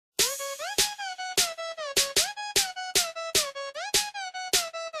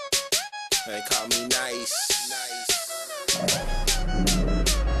They call me nice.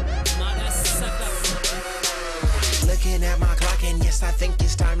 Looking at my clock and yes, I think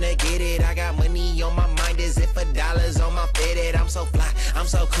it's time to get it. I got money on my mind as if $1 on my fitted. I'm so fly, I'm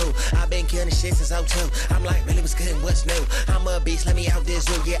so cool. I've been killing shit since 02. I'm like, really, what's good and what's new? I'm a beast, let me out this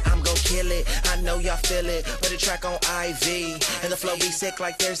zoo. Yeah, I'm gon' kill it. I know y'all feel it. Put a track on IV, and the flow be sick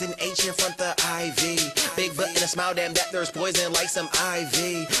like there's an H in front the IV. Big butt and a smile, damn that there's poison like some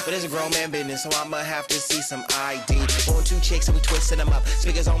IV. But it's a grown man business, so I'ma have to see some ID. Born 2 chicks and we twisting them up.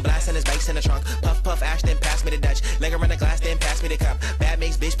 Speakers on blast and his bass in the trunk. Puff, puff, ash, then pass me the Dutch. Leg around the glass, then pass me the cup. Bad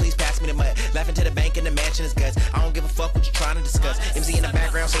makes bitch, please pass me the mud. Laughing to the bank and the mansion is guts. I don't give a fuck what you trying to discuss. MC in the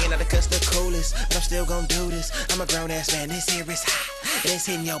background saying that the cuss the coolest, but I'm still gon' do this. I'm a grown ass man, this here is hot, and it's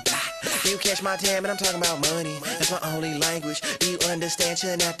hitting your block. You catch my tan, and I'm talking about money. That's my only language. Do you understand?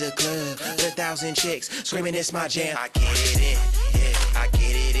 Chillin' at the club with 1,000 chicks screaming, it's my jam. I get it in, yeah, I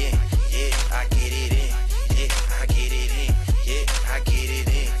get it in, yeah, I get it in, yeah, I get it in, yeah, I get it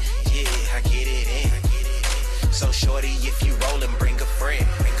in, yeah, I get it in. So shorty, if you rollin', bring a friend,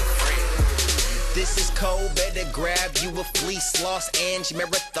 bring a friend. This is cold, better grab you a fleece. Los Angeles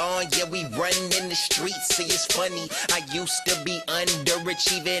Marathon, yeah, we running in the streets. See, it's funny, I used to be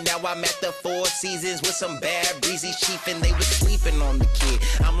underachieving. Now I'm at the Four Seasons with some bad breezy chief, and they was sleeping on the kid.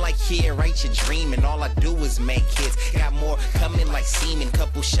 I'm like, here, write your dream, and all I do is make hits. Got more coming like semen,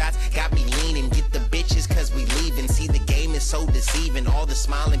 couple shots got me leaning. Get the bitches cause we leaving. See, the game is so deceiving, all the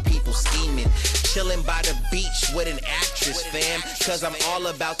smiling people scheming. Chilling by the beach with an actress, fam, cause I'm all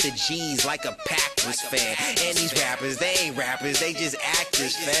about the G's like a Packers fan. And these rappers, they ain't rappers, they just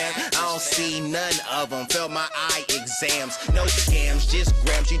actors, fam. I don't see none of them, fail my eye exams. No scams, just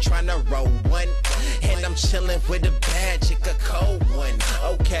grams, you tryna roll one. And I'm chilling with a bad chick, a cold one.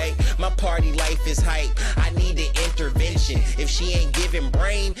 Okay, my party life is hype, I need an intervention. If she ain't giving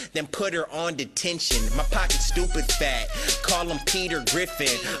brain, then put her on detention. My pocket's stupid fat, call him Peter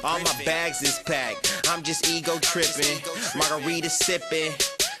Griffin. All my bags is packed, I'm just ego tripping, margarita sipping,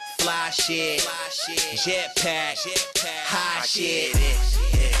 fly shit, jetpack, high shit.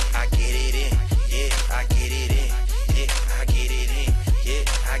 Yeah, I get it in, yeah, I get it in, yeah, I get it in, yeah,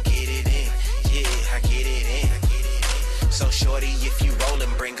 I get it in, yeah, I get it in. So shorty, if you rollin',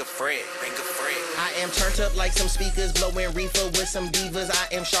 bring a friend, bring a friend. I am turned up like some speakers, blowing reefer with some divas.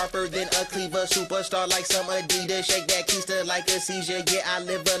 I am sharper than a cleaver, superstar like some Adidas. Shake that keister like a seizure. Yeah, I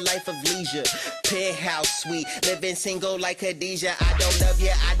live a life of leisure. Penthouse suite, living single like Khadijah. I don't love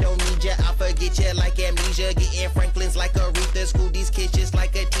ya, I don't need ya, I'll forget ya like amnesia. Getting Franklin's like Aretha, school these kids just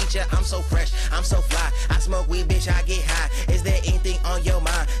like a teacher. I'm so fresh, I'm so fly, I smoke weed, bitch, I get high. Is there anything on your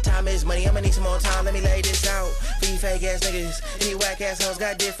mind? Time is money, I'ma need some more time, let me lay this out. For you fake ass niggas, any whack ass hoes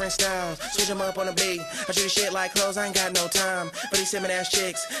got different styles. Switch them up on the beat, I treat shit like clothes, I ain't got no time for these simming ass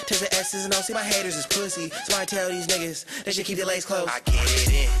chicks. Test the S's and O's, see my haters is pussy, so I tell these niggas they should keep their legs closed. I get it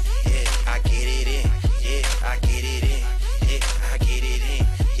in, yeah, I get it in, yeah, I get it in, yeah, I get it in,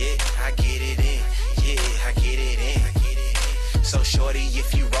 yeah, I get it in, yeah, I get it in. So shorty,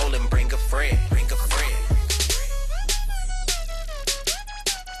 if you rollin', bring a friend, bring a friend.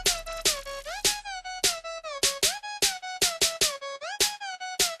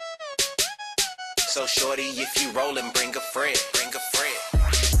 So shorty, if you rollin', bring a friend, bring a friend.